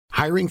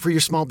Hiring for your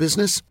small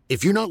business?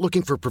 If you're not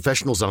looking for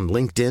professionals on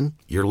LinkedIn,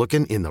 you're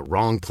looking in the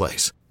wrong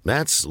place.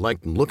 That's like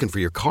looking for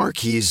your car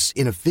keys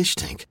in a fish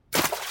tank.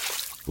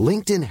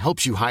 LinkedIn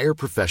helps you hire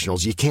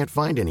professionals you can't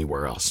find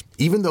anywhere else,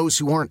 even those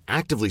who aren't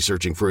actively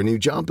searching for a new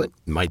job but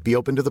might be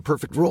open to the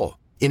perfect role.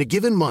 In a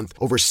given month,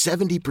 over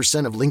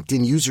 70% of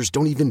LinkedIn users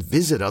don't even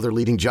visit other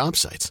leading job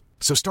sites.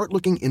 So start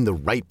looking in the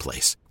right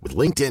place. With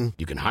LinkedIn,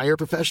 you can hire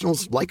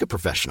professionals like a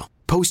professional.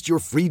 Post your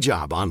free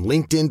job on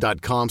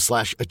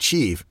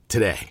linkedin.com/achieve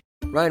today.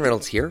 Ryan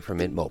Reynolds here from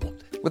Mint Mobile.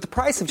 With the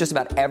price of just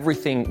about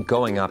everything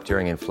going up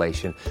during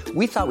inflation,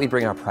 we thought we'd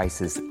bring our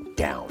prices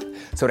down.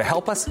 So to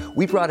help us,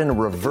 we brought in a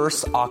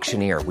reverse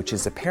auctioneer, which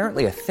is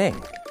apparently a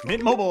thing.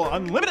 Mint Mobile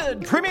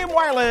Unlimited Premium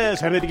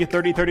Wireless. How to get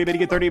 30, 30, bit to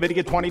get 30, bit to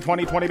get 20,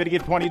 20, 20, bit to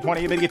get 20,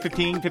 20, bit to get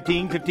 15,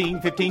 15,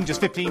 15, 15,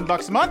 just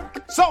 $15 a month?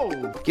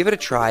 Sold! Give it a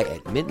try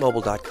at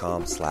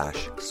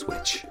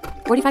mintmobile.com/switch.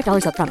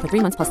 $45 up front for 3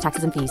 months plus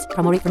taxes and fees.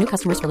 Promo rate for new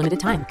customers for limited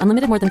time.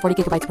 Unlimited more than 40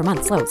 gigabytes per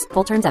month. Slows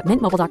full terms at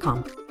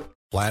mintmobile.com.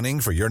 Planning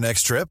for your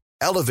next trip?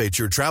 Elevate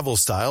your travel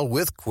style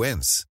with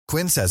Quince.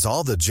 Quince has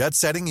all the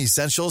jet-setting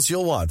essentials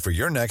you'll want for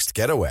your next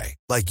getaway,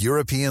 like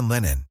European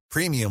linen,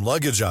 premium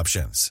luggage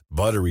options,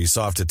 buttery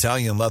soft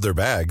Italian leather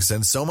bags,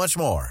 and so much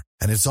more.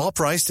 And it's all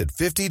priced at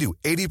 50 to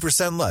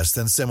 80% less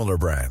than similar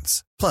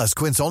brands. Plus,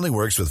 Quince only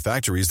works with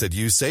factories that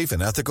use safe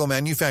and ethical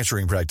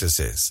manufacturing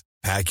practices.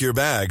 Pack your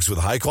bags with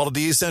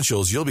high-quality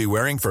essentials you'll be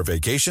wearing for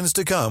vacations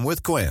to come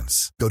with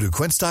Quince. Go to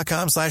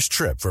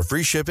quince.com/trip for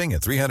free shipping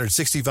and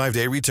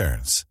 365-day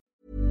returns.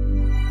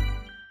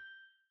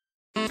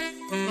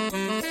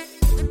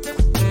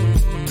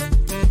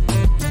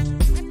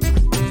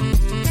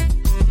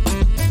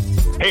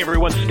 Hey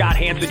everyone, Scott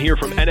Hansen here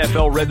from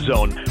NFL Red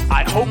Zone.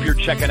 I hope you're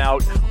checking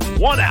out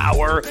 1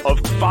 hour of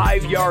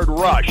 5-Yard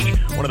Rush,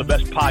 one of the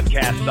best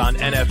podcasts on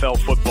NFL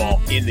football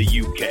in the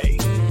UK.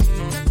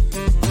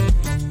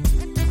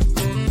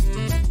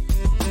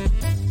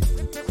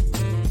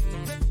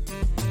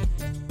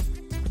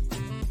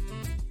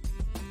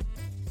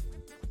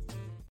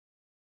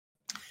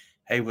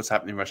 Hey, what's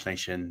happening, Rush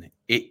Nation?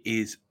 It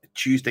is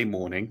Tuesday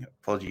morning.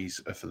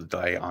 Apologies for the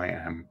day. I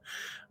am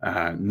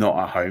not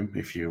at home.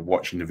 If you're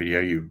watching the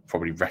video, you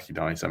probably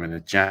recognize I'm in a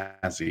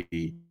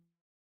jazzy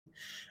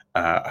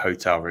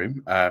hotel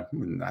room.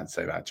 I'd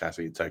say that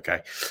jazzy. It's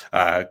okay.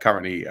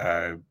 Currently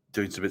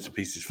doing some bits and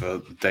pieces for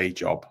the day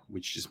job,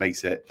 which just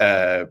makes it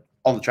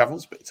on the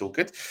travels, but it's all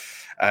good.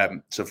 So I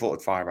thought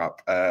I'd fire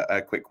up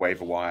a quick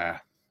waiver wire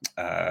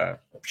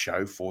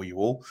show for you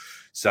all.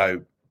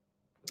 So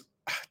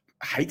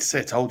I hate to say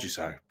I told you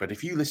so, but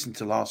if you listen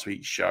to last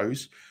week's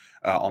shows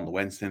on the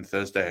Wednesday and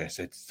Thursday, I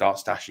said start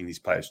stashing these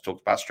players.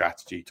 Talked about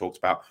strategy, talked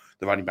about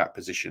the running back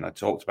position. I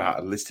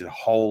listed a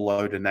whole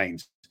load of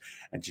names.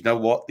 And do you know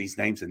what? These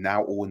names are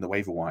now all in the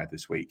waiver wire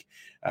this week.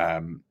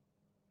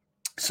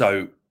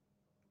 So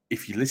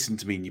if you listen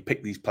to me and you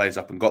pick these players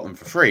up and got them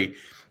for free,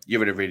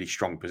 you're in a really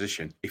strong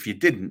position. If you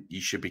didn't, you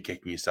should be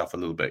kicking yourself a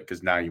little bit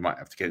because now you might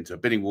have to get into a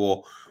bidding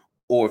war,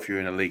 or if you're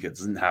in a league that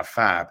doesn't have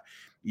fab,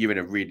 you're in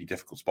a really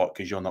difficult spot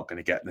because you're not going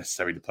to get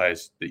necessarily the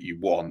players that you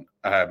want.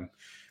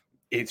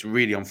 It's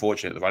really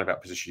unfortunate the running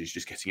back position is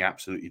just getting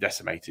absolutely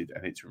decimated,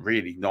 and it's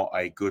really not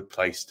a good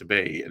place to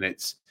be. And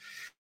it's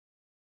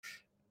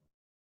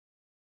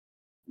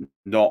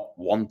not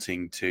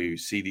wanting to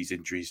see these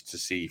injuries, to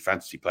see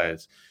fantasy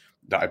players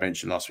that I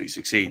mentioned last week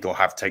succeed or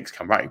have takes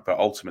come right. But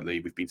ultimately,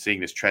 we've been seeing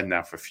this trend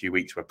now for a few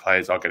weeks where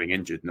players are getting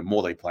injured, and the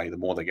more they play, the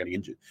more they're getting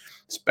injured,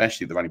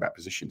 especially the running back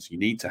positions. You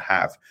need to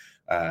have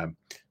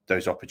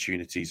those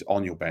opportunities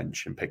on your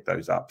bench and pick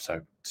those up.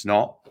 So it's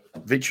not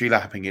victory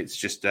lapping. It's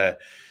just a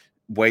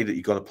way that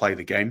you've got to play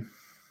the game.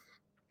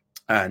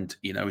 And,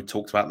 you know, we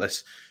talked about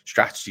this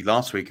strategy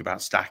last week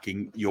about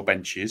stacking your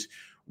benches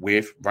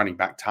with running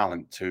back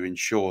talent to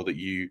ensure that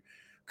you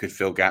could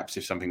fill gaps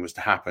if something was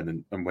to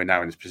happen. And we're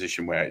now in this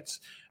position where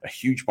it's a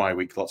huge bye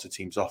week, lots of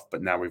teams off,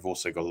 but now we've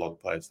also got a lot of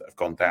players that have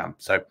gone down.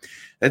 So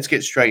let's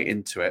get straight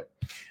into it.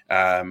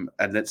 And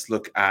let's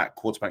look at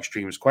quarterback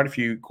streamers. Quite a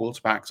few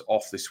quarterbacks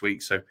off this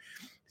week. So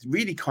it's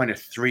really kind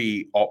of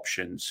three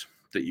options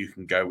that you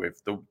can go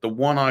with. The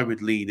one I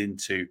would lean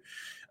into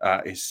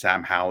is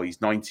Sam Howell. He's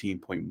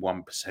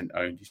 19.1%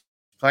 owned. He's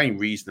playing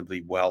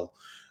reasonably well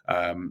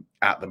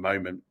at the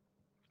moment.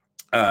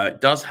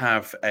 Does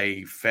have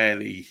a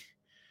fairly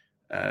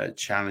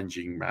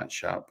challenging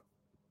matchup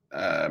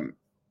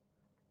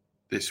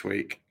this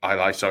week.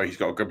 Sorry, he's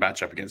got a good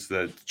matchup against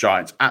the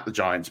Giants at the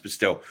Giants, but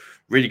still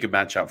really good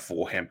matchup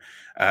for him.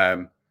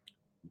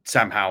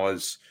 Sam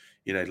Howell's,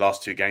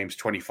 last two games,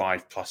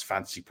 25 plus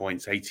fantasy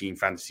points, 18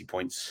 fantasy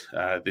points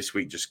this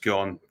week just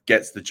gone,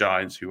 gets the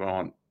Giants who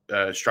aren't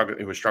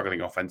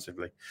struggling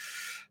offensively.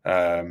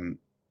 So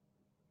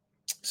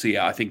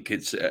yeah, I think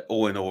it's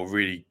all in all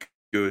really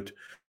good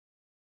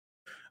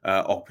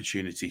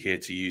opportunity here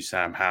to use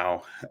Sam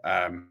Howell.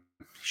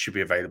 Should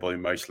be available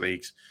in most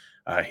leagues.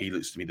 He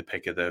looks to me the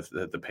pick of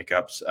the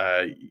pickups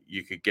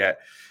you could get.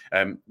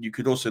 You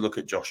could also look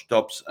at Josh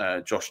Dobbs.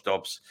 Josh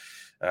Dobbs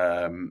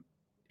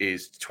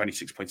is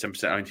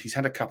 26.7% owned. He's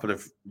had a couple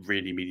of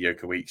really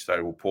mediocre weeks,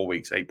 though, or poor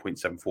weeks,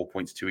 8.74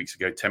 points 2 weeks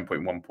ago,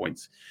 10.1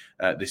 points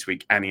this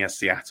week, and he has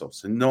Seattle.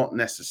 So not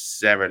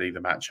necessarily the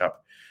matchup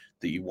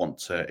that you want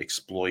to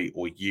exploit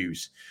or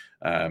use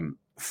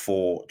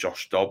for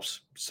Josh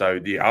Dobbs. So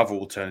the other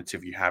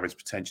alternative you have is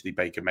potentially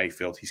Baker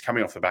Mayfield. He's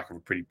coming off the back of a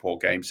pretty poor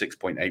game,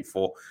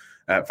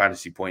 6.84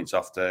 fantasy points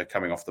after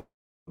coming off the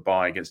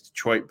bye against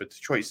Detroit, but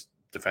Detroit's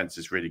defense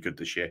is really good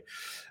this year.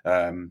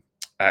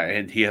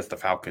 And he has the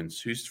Falcons,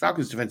 whose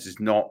Falcons defense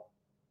is not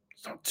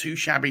too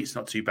shabby. It's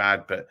not too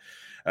bad, but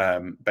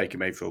Baker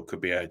Mayfield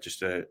could be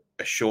just a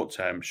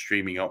short-term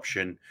streaming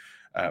option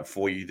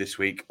for you this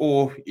week.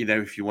 Or,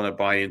 if you want to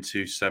buy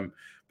into some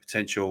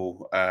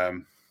potential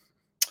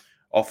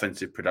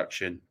offensive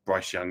production,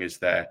 Bryce Young is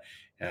there.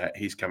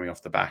 He's coming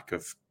off the back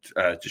of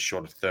just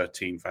short of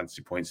 13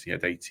 fantasy points. He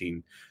had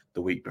 18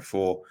 the week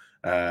before.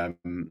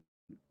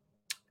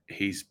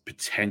 He's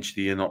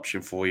potentially an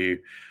option for you.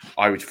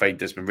 I would fade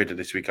Desmond Ridder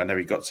this week. I know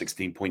he got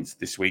 16 points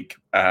this week,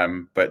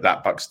 but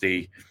that Bucs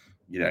D,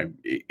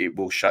 it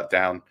will shut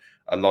down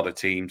a lot of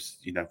teams.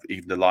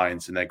 Even the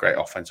Lions and their great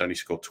offense only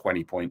scored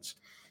 20 points.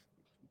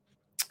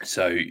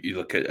 So you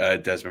look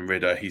at Desmond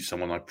Ridder, he's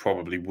someone I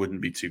probably wouldn't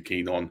be too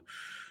keen on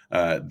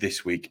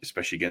this week,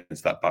 especially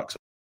against that Bucs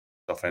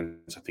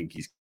offense. I think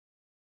he's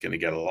going to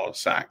get a lot of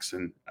sacks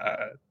and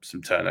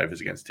some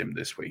turnovers against him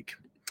this week.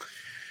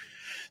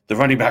 The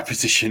running back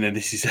position, and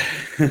this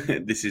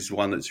is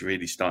one that's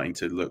really starting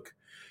to look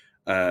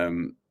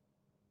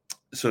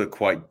sort of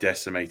quite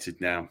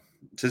decimated now.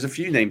 So there's a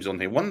few names on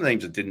here. One of the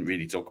names I didn't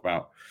really talk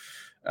about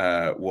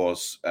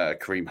was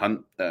Kareem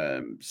Hunt.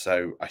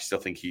 So I still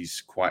think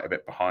he's quite a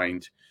bit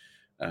behind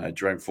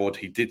Jerome Ford.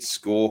 He did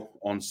score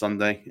on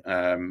Sunday,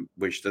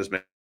 which does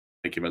make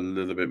him a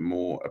little bit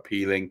more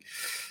appealing.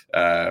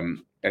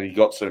 And he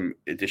got some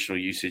additional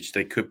usage.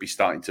 They could be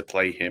starting to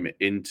play him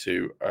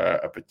into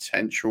a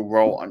potential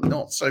role. I'm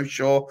not so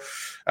sure,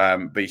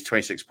 but he's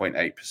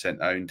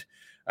 26.8% owned.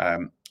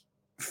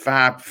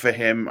 Fab for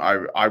him,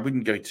 I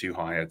wouldn't go too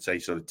high. I'd say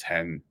sort of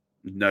 10,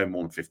 no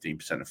more than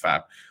 15% of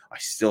Fab. I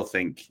still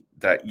think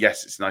that,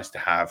 yes, it's nice to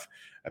have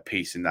a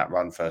piece in that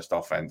run-first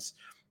offense,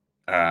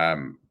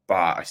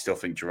 but I still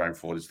think Jerome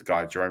Ford is the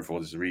guy. Jerome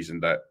Ford is the reason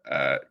that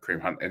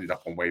Kareem Hunt ended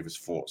up on waivers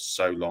for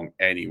so long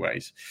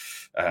anyways.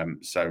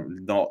 So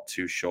not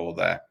too sure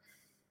there.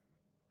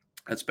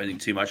 And spending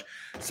too much.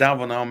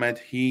 Salvon Ahmed,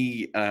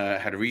 he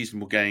had a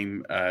reasonable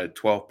game,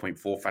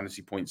 12.4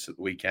 fantasy points at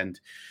the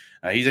weekend.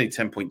 He's only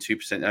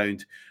 10.2%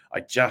 owned.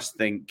 I just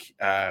think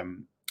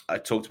I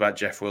talked about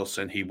Jeff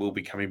Wilson. He will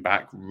be coming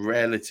back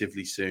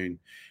relatively soon.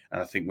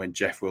 And I think when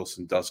Jeff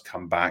Wilson does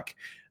come back,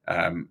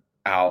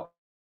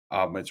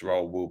 Ahmed's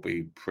role will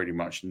be pretty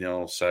much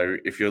nil. So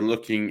if you're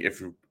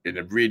in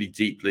a really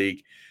deep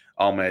league,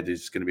 Ahmed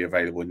is going to be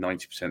available in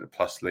 90% of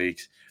plus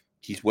leagues.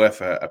 He's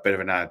worth a bit of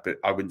an ad, but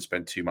I wouldn't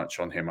spend too much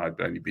on him.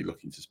 I'd only be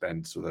looking to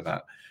spend sort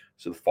of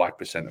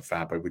 5% of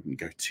Fab. I wouldn't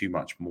go too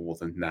much more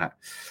than that.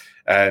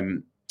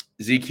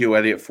 Ezekiel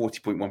Elliott,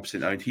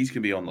 40.1% owned. He's going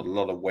to be on a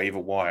lot of waiver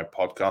wire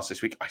podcasts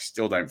this week. I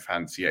still don't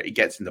fancy it. He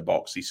gets in the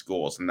box, he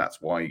scores, and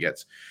that's why he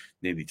gets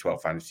nearly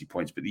 12 fantasy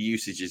points. But the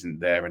usage isn't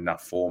there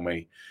enough for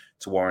me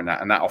to warrant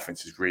that. And that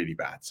offense is really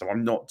bad. So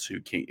I'm not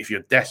too keen. If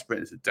you're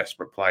desperate, it's a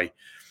desperate play,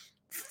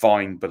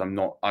 fine. But I'm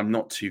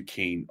not too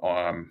keen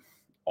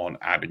on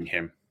adding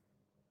him.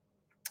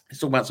 Let's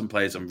talk about some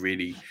players I'm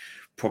really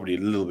probably a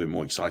little bit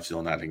more excited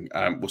on adding.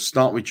 We'll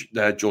start with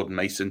Jordan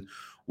Mason,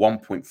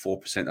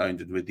 1.4%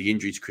 owned. And with the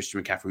injury to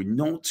Christian McCaffrey,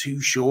 not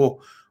too sure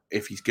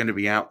if he's going to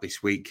be out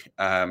this week.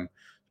 But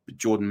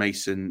Jordan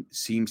Mason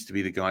seems to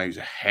be the guy who's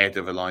ahead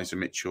of Elijah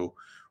Mitchell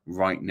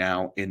right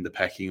now in the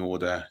pecking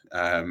order.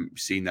 We've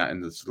seen that in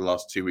the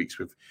last 2 weeks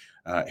with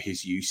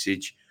his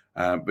usage.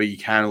 But you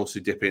can also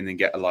dip in and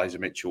get Elijah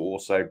Mitchell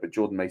also. But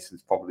Jordan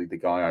Mason's probably the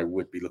guy I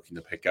would be looking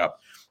to pick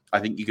up. I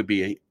think you could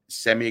be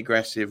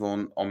semi-aggressive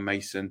on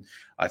Mason.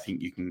 I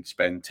think you can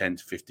spend 10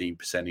 to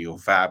 15% of your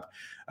Fab.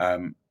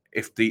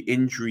 If the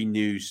injury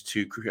news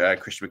to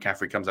Christian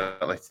McCaffrey comes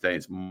out later today,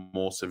 it's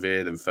more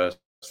severe than first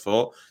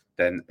thought,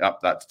 then up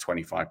that to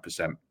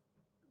 25%.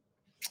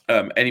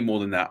 Any more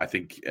than that, I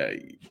think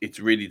it's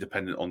really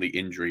dependent on the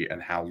injury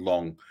and how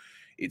long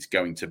it's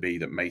going to be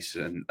that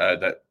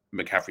that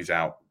McCaffrey's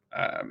out.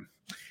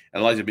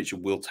 Elijah Mitchell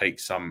will take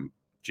some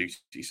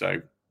duty, so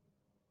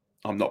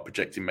I'm not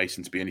projecting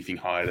Mason to be anything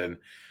higher than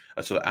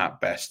a sort of at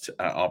best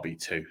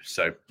RB2.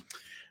 So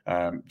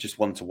just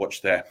one to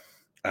watch there.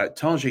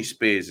 Tajay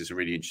Spears is a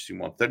really interesting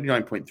one,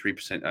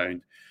 39.3%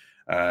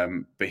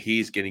 owned, but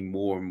he's getting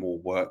more and more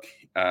work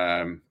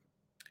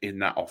in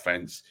that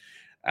offense,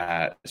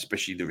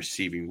 especially the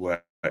receiving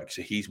work.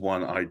 So he's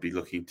one I'd be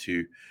looking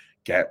to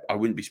get. I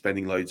wouldn't be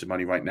spending loads of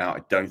money right now. I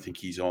don't think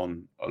he's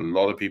on a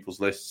lot of people's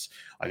lists.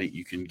 I think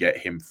you can get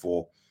him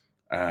for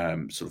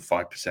sort of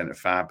 5% of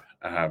Fab,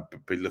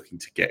 but be looking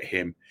to get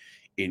him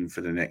in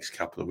for the next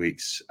couple of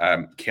weeks.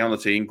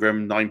 Keontae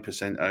Ingram,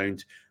 9%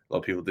 owned. A lot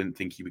of people didn't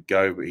think he would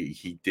go, but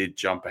he did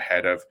jump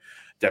ahead of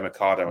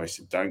Demercado. I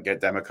said, don't get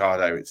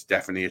Demercado. It's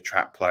definitely a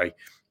trap play.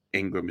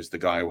 Ingram is the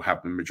guy who will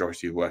have the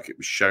majority of work. It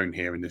was shown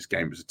here in this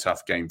game. It was a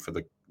tough game for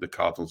the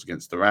Cardinals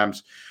against the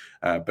Rams,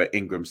 but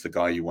Ingram's the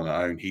guy you want to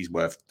own. He's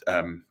worth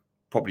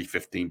probably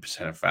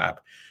 15% of fab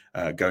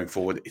going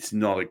forward. It's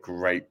not a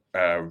great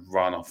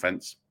run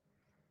offense,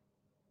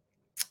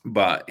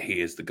 but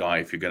he is the guy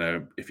if you're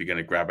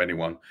gonna grab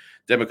anyone.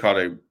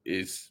 Democado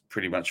is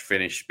pretty much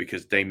finished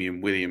because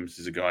Damian Williams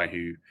is a guy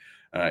who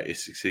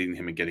is succeeding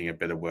him and getting a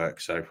bit of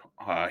work. So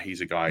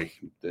he's a guy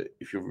that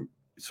if you're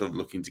sort of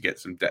looking to get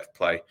some depth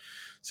play,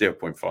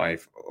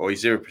 0.5 or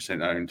he's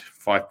 0% owned,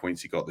 5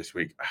 points he got this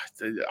week.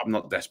 I'm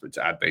not desperate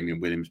to add Damian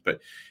Williams, but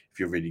if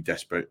you're really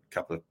desperate, a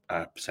couple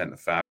of percent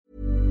of fab.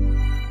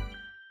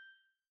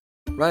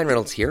 Ryan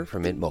Reynolds here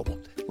from Mint Mobile.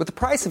 With the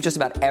price of just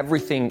about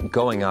everything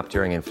going up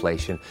during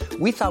inflation,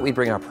 we thought we'd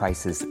bring our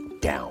prices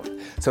down.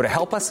 So to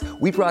help us,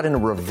 we brought in a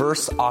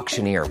reverse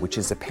auctioneer, which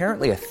is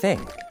apparently a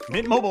thing.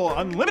 Mint Mobile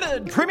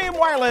Unlimited Premium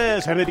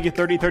Wireless. How to get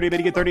 30, 30, bit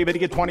to get 30, bit to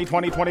get 20,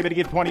 20, 20, bit to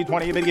get 20,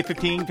 20, bit to get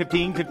 15,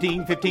 15,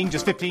 15, 15,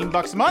 just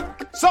 $15 a month?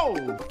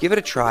 Sold! Give it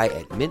a try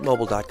at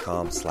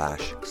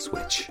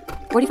mintmobile.com/switch.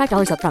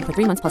 $45 up front for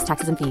 3 months plus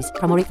taxes and fees.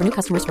 Promo rate for new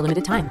customers for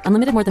limited time.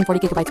 Unlimited more than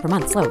 40 gigabytes per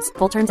month. Slows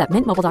full terms at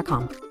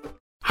mintmobile.com.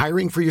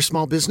 Hiring for your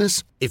small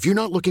business? If you're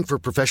not looking for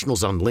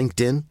professionals on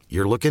LinkedIn,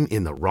 you're looking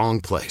in the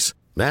wrong place.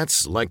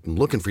 That's like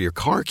looking for your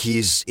car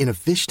keys in a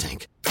fish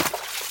tank.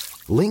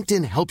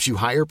 LinkedIn helps you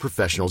hire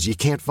professionals you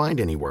can't find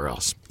anywhere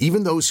else,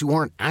 even those who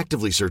aren't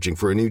actively searching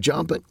for a new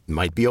job but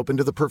might be open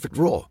to the perfect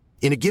role.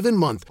 In a given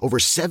month, over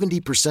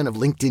 70% of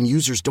LinkedIn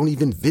users don't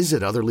even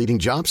visit other leading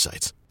job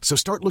sites. So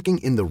start looking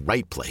in the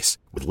right place.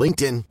 With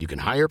LinkedIn, you can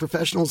hire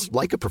professionals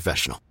like a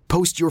professional.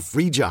 Post your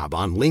free job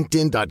on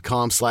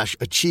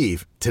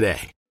linkedin.com/achieve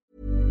today.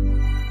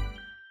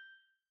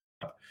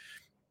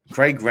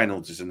 Craig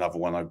Reynolds is another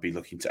one I'd be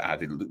looking to add.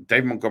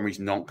 David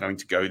Montgomery's not going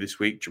to go this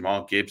week.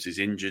 Jamal Gibbs is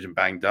injured and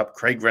banged up.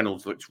 Craig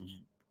Reynolds looked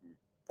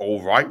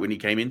all right when he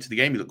came into the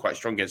game. He looked quite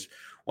strong against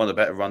one of the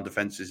better run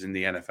defenses in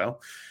the NFL.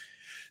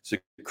 So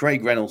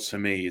Craig Reynolds, for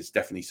me, is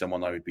definitely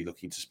someone I would be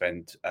looking to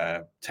spend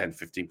 10,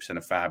 15%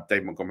 of fab.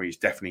 David Montgomery is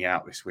definitely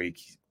out this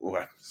week.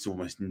 It's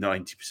almost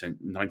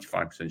 90%,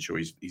 95% sure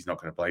he's not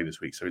going to play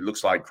this week. So it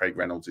looks like Craig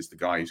Reynolds is the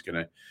guy who's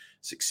going to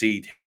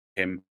succeed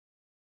him.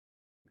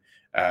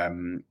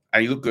 And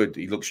he looked good.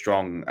 He looked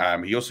strong.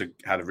 He also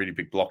had a really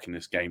big block in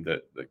this game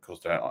that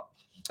caused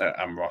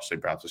Amon-Ra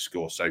St. Brown to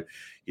score. So,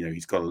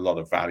 he's got a lot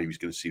of value. He's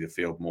going to see the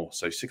field more.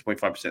 So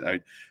 6.5%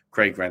 owned.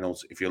 Craig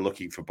Reynolds, if you're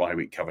looking for bye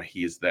week cover,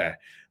 he is there.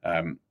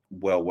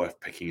 Well worth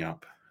picking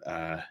up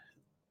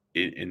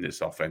in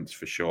this offense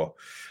for sure.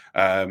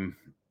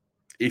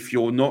 If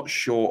you're not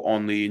sure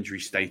on the injury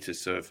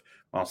status of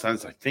Miles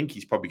Sanders, I think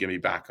he's probably going to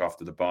be back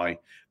after the bye,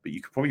 but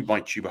you could probably buy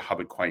Chuba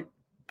Hubbard quite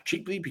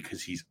cheaply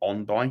because he's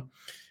on bye.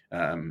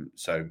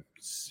 So,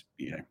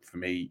 for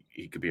me,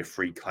 he could be a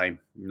free claim.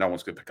 No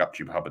one's going to pick up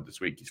Chuba Hubbard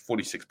this week. He's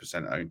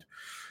 46% owned.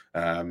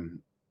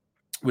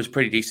 Was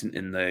pretty decent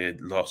in the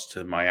loss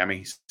to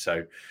Miami.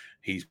 So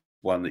he's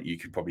one that you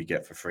could probably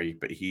get for free,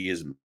 but he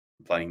isn't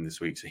playing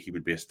this week. So he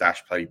would be a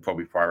stash play.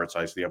 Probably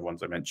prioritize the other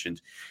ones I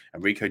mentioned.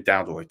 And Rico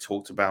Dowdle, I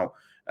talked about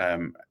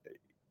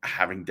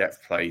having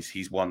depth plays.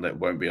 He's one that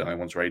won't be on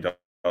anyone's radar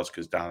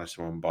because Dallas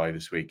are on bye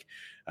this week.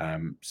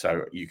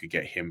 So you could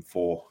get him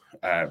for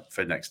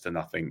next to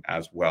nothing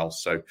as well.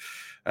 So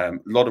a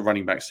lot of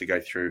running backs to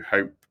go through.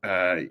 Hope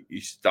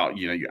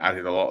you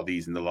added a lot of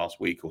these in the last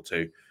week or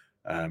two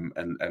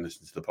and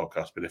listen to the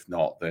podcast. But if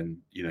not,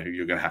 then,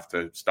 you're going to have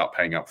to start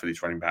paying up for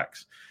these running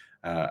backs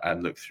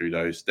and look through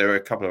those. There are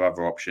a couple of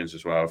other options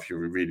as well. If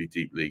you're in really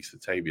deep leagues,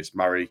 Latavius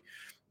Murray,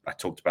 I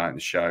talked about in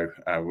the show.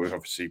 We're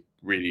obviously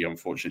really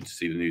unfortunate to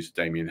see the news of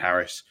Damian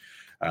Harris.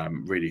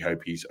 Really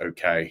hope he's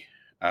okay.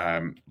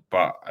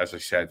 But as I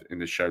said in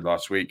the show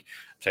last week,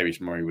 Latavius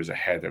Murray was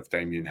ahead of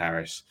Damian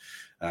Harris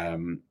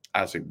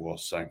as it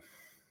was. So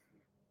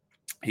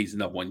he's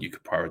another one you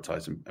could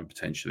prioritize and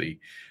potentially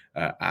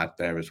add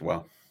there as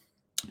well.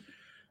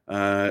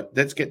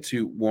 Let's get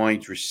to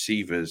wide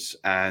receivers.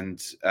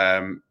 And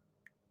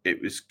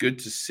it was good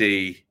to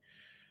see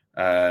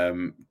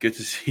some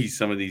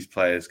of these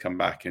players come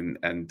back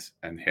and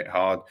hit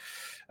hard.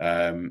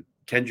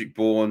 Kendrick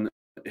Bourne,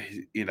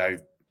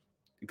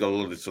 got a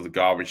lot of sort of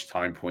garbage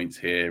time points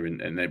here,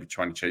 and they were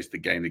trying to chase the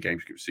game. The game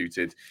script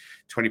suited,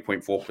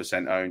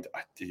 20.4% owned.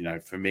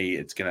 For me,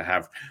 it's going to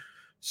have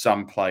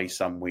some play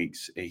some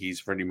weeks.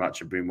 He's pretty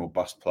much a boom or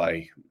bust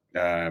play.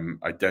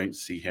 I don't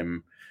see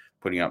him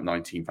putting up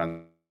 19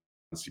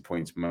 fantasy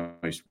points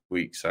most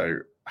weeks.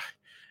 So,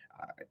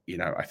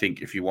 I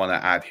think if you want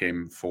to add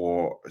him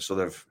for sort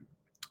of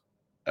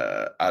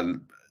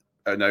an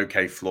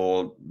okay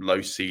floor,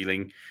 low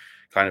ceiling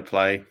kind of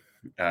play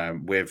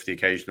with the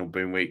occasional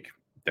boom week,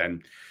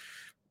 then,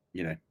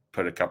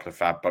 put a couple of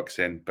fab bucks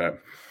in. But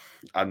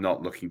I'm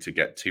not looking to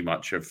get too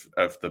much of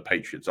the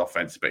Patriots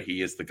offense, but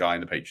he is the guy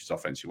in the Patriots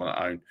offense you want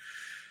to own.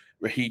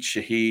 Raheed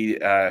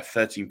Shaheed,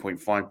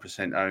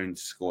 13.5% owned,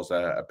 scores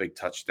a big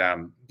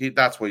touchdown.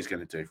 That's what he's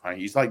going to do, right?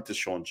 He's like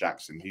Deshaun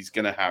Jackson. He's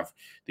going to have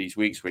these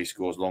weeks where he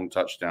scores long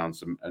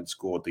touchdowns and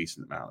score a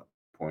decent amount of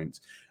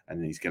points. and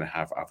then he's going to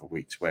have other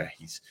weeks where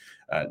he's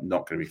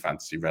not going to be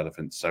fantasy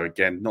relevant. So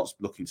again, not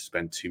looking to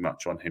spend too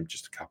much on him,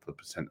 just a couple of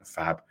percent of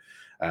fab.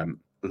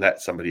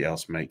 Let somebody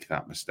else make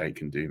that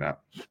mistake and do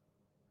that.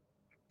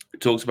 It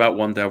talks about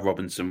Wan'Dale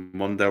Robinson.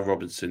 Wan'Dale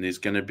Robinson is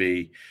going to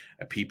be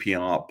a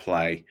PPR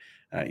play.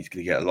 He's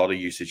going to get a lot of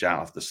usage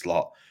out of the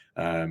slot.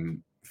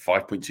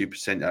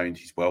 5.2% owned.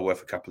 He's well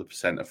worth a couple of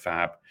percent of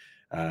fab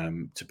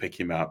to pick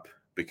him up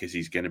because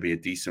he's going to be a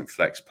decent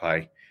flex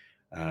play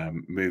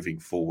moving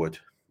forward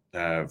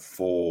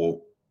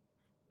for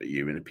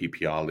you in a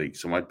PPR league.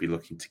 So I might be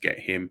looking to get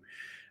him.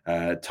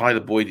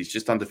 Tyler Boyd is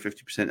just under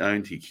 50%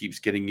 owned. He keeps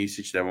getting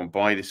usage there on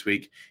bye this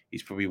week.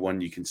 He's probably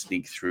one you can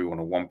sneak through on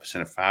a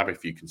 1% of fab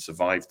if you can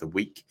survive the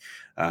week.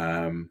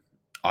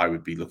 I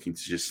would be looking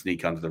to just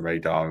sneak under the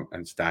radar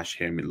and stash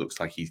him. It looks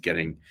like he's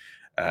getting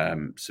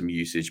some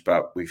usage,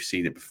 but we've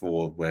seen it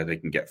before where they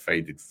can get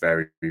faded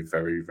very,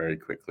 very, very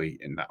quickly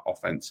in that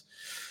offense.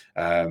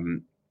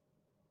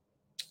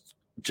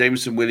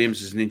 Jameson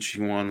Williams is an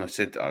interesting one. I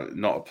said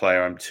not a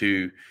player I'm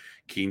too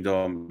keen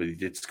on, but he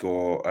did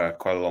score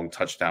quite a long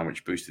touchdown,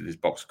 which boosted his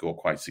box score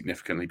quite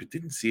significantly, but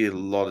didn't see a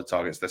lot of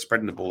targets. They're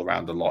spreading the ball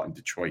around a lot in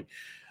Detroit.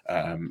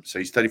 So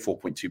he's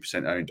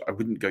 34.2% owned. I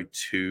wouldn't go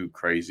too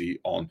crazy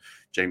on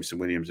Jameson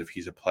Williams if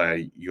he's a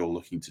player you're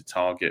looking to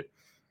target.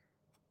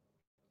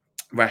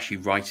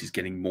 Rashee Rice is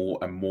getting more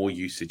and more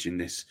usage in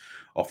this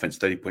offense,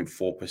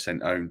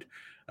 30.4% owned.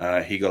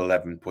 He got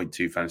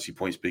 11.2 fantasy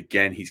points, but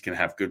again, he's going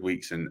to have good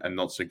weeks and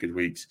not so good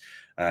weeks.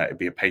 It'd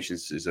be a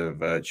patience is a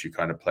virtue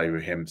kind of play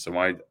with him. So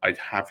I'd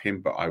have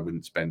him, but I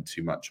wouldn't spend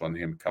too much on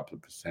him, a couple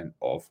of percent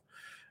of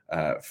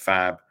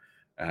fab.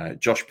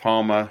 Josh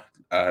Palmer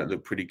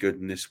looked pretty good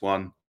in this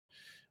one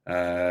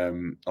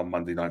on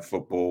Monday Night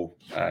Football.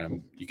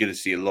 You're going to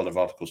see a lot of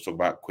articles talk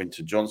about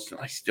Quinton Johnson.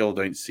 I still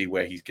don't see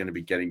where he's going to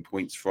be getting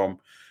points from.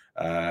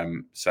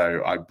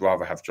 So I'd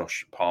rather have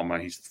Josh Palmer.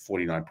 He's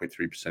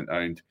 49.3%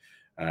 owned.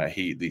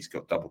 He at least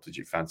got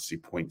double-digit fantasy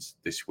points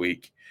this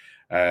week.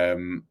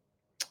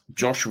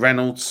 Josh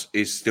Reynolds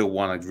is still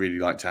one I'd really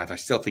like to have. I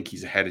still think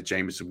he's ahead of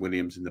Jameson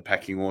Williams in the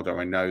pecking order.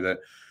 I know that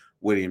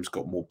Williams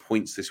got more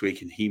points this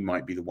week, and he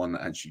might be the one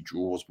that actually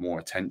draws more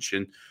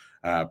attention.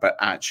 But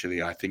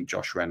actually, I think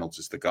Josh Reynolds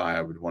is the guy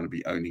I would want to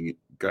be owning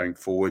going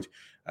forward.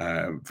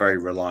 Very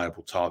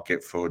reliable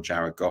target for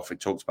Jared Goff. It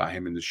talks about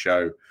him in the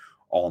show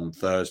on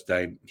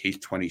Thursday. He's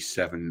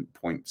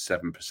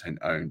 27.7%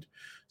 owned.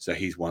 So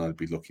he's one I'd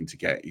be looking to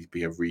get. He'd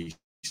be a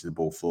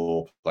reasonable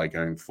floor play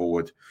going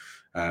forward.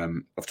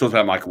 I've talked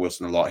about Michael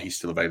Wilson a lot. He's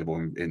still available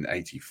in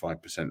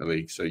 85% of the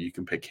league. So you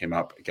can pick him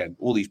up. Again,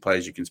 all these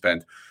players you can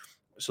spend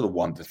sort of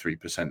 1 to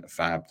 3% of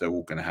fab. They're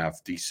all going to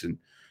have decent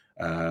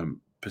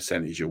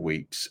percentage of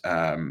weeks.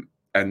 And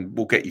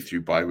we'll get you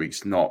through bye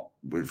weeks, not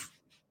with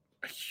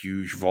a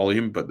huge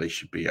volume, but they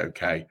should be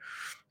okay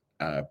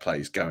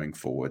plays going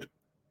forward.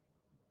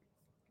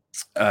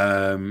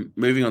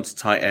 Moving on to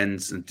tight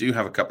ends, and do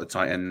have a couple of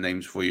tight end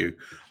names for you.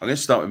 I'm going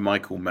to start with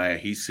Michael Mayer.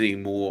 He's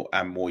seeing more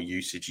and more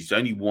usage. He's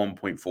only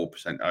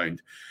 1.4%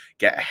 owned.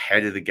 Get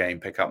ahead of the game.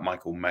 Pick up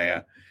Michael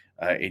Mayer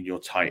in your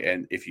tight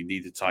end if you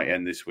need a tight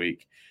end this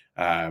week.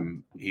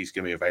 He's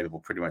going to be available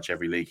pretty much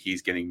every league.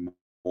 He's getting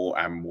more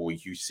and more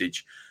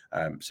usage.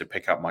 So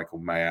pick up Michael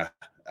Mayer.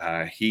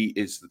 He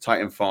is the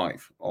tight end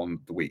 5 on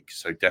the week.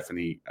 So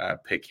definitely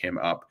pick him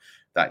up.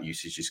 That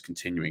usage is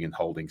continuing and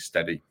holding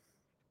steady.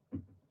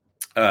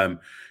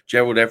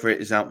 Gerald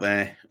Everett is out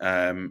there,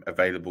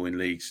 available in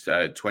leagues,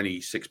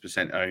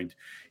 26% owned.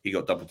 He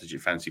got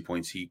double-digit fantasy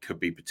points. He could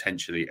be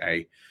potentially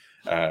a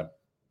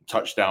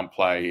touchdown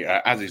play,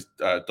 as is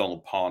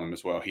Donald Parham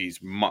as well.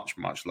 He's much,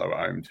 much lower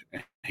owned.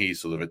 He's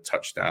sort of a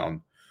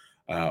touchdown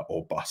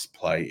or bust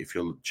play if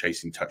you're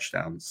chasing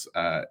touchdowns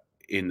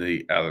in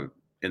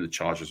the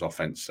Chargers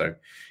offense. So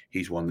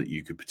he's one that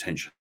you could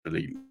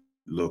potentially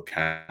look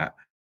at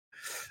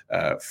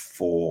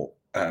for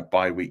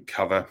bye week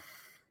cover.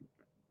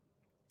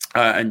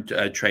 And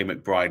Trey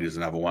McBride is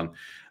another one.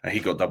 He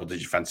got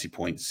double-digit fantasy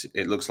points.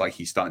 It looks like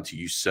he's starting to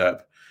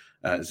usurp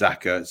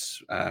Zach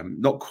Ertz.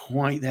 Not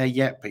quite there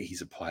yet, but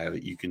he's a player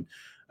that you can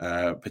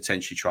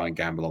potentially try and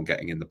gamble on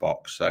getting in the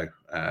box. So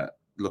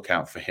look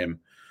out for him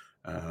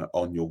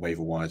on your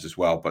waiver wires as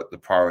well. But the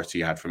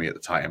priority I had for me at the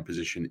tight end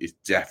position is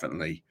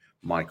definitely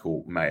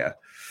Michael Mayer.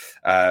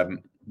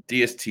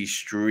 DST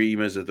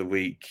streamers of the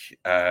week.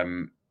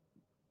 There's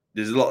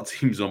a lot of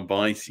teams on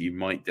bye, so you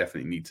might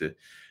definitely need to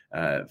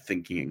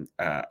thinking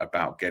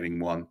about getting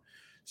one.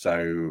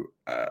 So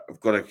I've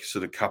got a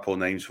sort of couple of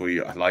names for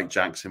you. I like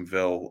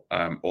Jacksonville,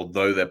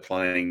 although they're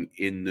playing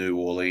in New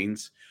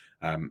Orleans.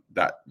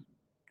 That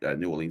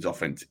New Orleans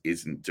offense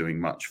isn't doing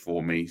much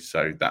for me.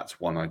 So that's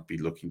one I'd be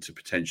looking to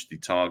potentially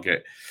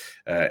target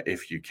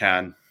if you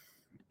can.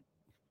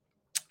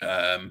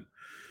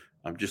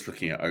 I'm just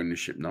looking at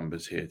ownership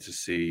numbers here to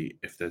see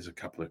if there's a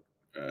couple of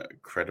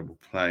credible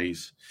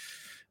plays.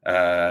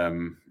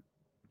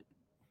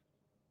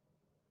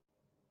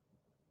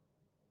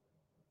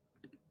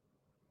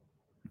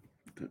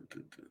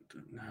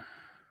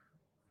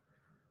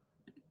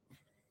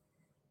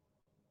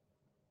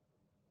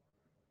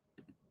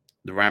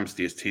 The Rams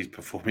DST is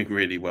performing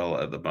really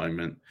well at the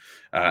moment,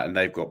 and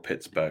they've got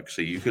Pittsburgh.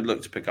 So you could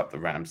look to pick up the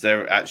Rams.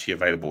 They're actually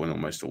available in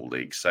almost all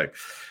leagues. So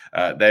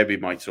they'd be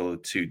my sort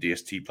of 2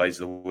 DST plays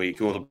of the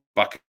week, or the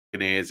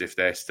Buccaneers if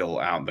they're still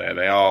out there.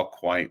 They are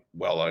quite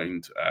well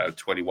owned,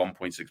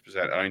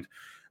 21.6% owned.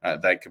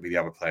 That could be the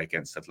other play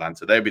against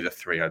Atlanta. They'd be the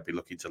 3 I'd be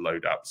looking to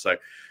load up. So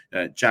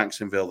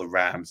Jacksonville, the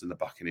Rams, and the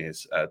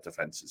Buccaneers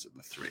defenses are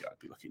the 3 I'd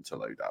be looking to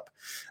load up.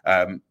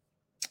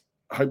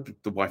 I hope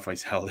the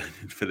Wi-Fi's held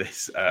in for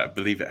this. I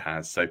believe it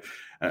has. So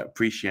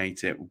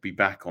appreciate it. We'll be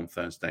back on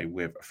Thursday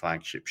with a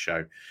flagship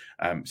show.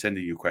 Send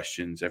in your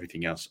questions,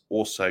 everything else.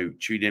 Also,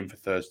 tune in for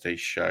Thursday's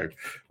show,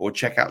 or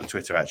check out the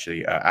Twitter,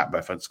 actually, at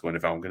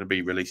 @Beth_NFL. I'm going to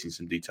be releasing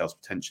some details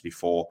potentially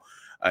for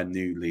a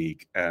new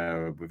league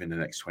within the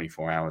next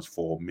 24 hours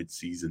for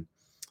mid-season.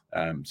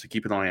 So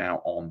keep an eye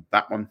out on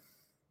that one.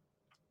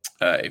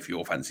 If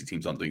your fantasy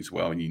teams aren't doing so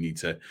well and you need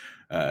to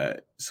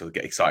sort of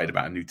get excited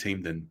about a new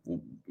team, then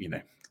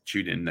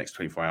tune in the next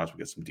 24 hours. We'll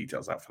get some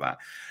details out for that.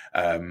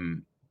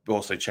 But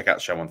also check out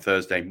the show on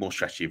Thursday. More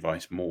strategy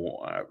advice,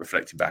 more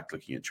reflecting back,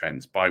 looking at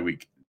trends. Bye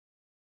week,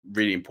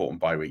 really important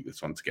bye week,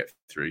 this one to get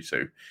through.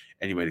 So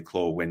anyway, to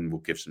claw a win,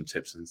 we'll give some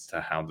tips as to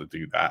how to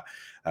do that.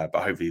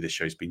 But hopefully this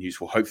show's been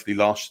useful. Hopefully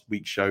last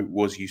week's show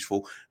was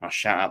useful. I'll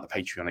shout out the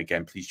Patreon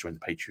again. Please join the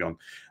Patreon.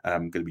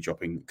 I'm going to be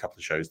dropping a couple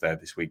of shows there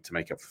this week to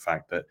make up for the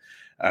fact that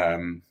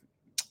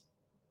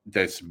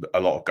there's a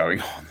lot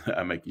going on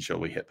and making sure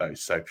we hit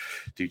those. So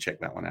do check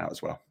that one out as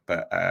well.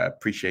 But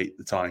appreciate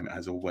the time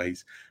as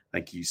always.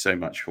 Thank you so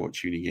much for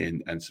tuning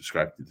in and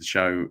subscribing to the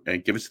show.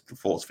 And give us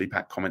thoughts,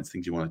 feedback, comments,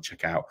 things you want to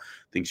check out,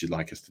 things you'd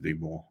like us to do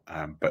more.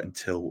 But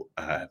until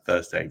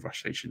Thursday,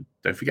 Rush Nation,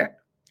 don't forget,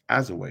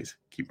 as always,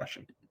 keep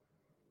rushing.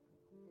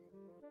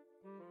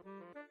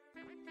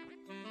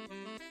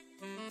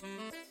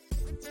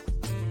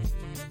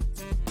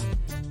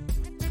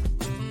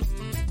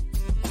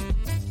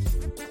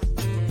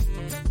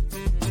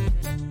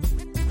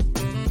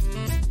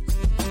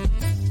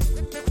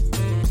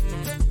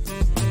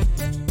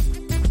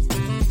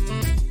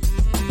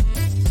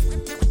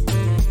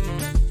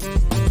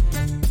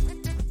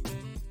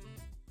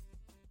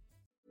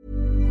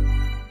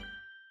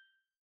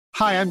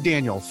 Hi, I'm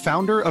Daniel,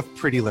 founder of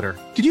Pretty Litter.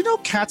 Did you know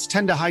cats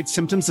tend to hide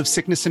symptoms of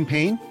sickness and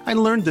pain? I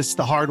learned this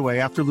the hard way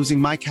after losing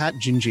my cat,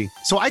 Gingy.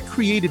 So I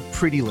created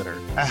Pretty Litter,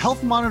 a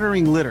health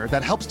monitoring litter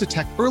that helps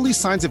detect early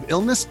signs of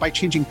illness by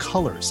changing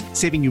colors,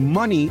 saving you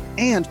money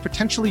and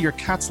potentially your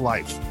cat's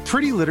life.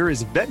 Pretty Litter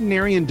is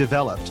veterinarian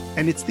developed,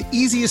 and it's the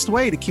easiest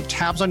way to keep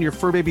tabs on your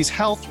fur baby's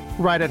health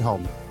right at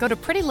home. Go to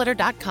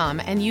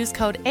prettylitter.com and use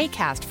code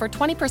ACAST for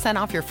 20%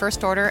 off your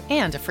first order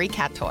and a free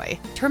cat toy.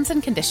 Terms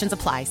and conditions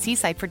apply. See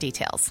site for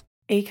details.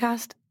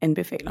 Acast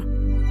anbefaler.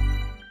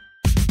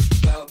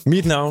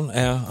 Mit navn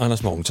er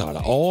Anders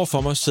Morgenthaler. Over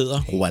for mig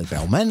sidder Roald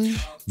Bergmann.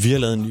 Vi har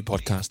lavet en ny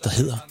podcast, der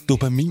hedder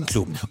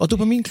Dopaminklubben. Og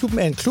Dopaminklubben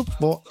er en klub,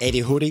 hvor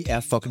ADHD er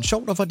fucking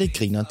sjovt, og hvor det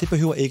griner. Det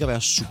behøver ikke at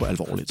være super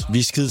alvorligt. Vi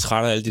er skide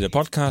trætte af alle de der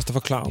podcasts, der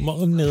forklarer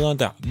mig nederen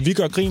der. Vi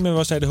gør grin med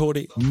vores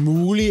ADHD.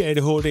 Mulig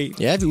ADHD.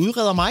 Ja, vi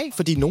udreder mig,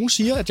 fordi nogen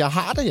siger, at jeg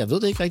har det. Jeg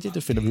ved det ikke rigtigt,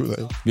 det finder vi ud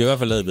af. Vi har i hvert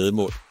fald lavet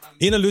væddemål.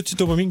 Ind og lyt til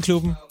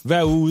Dopaminklubben.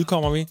 Hver uge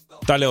udkommer vi.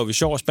 Der laver vi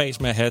sjov og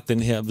spas med at have den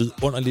her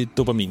vidunderlige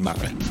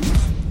dopaminmangel.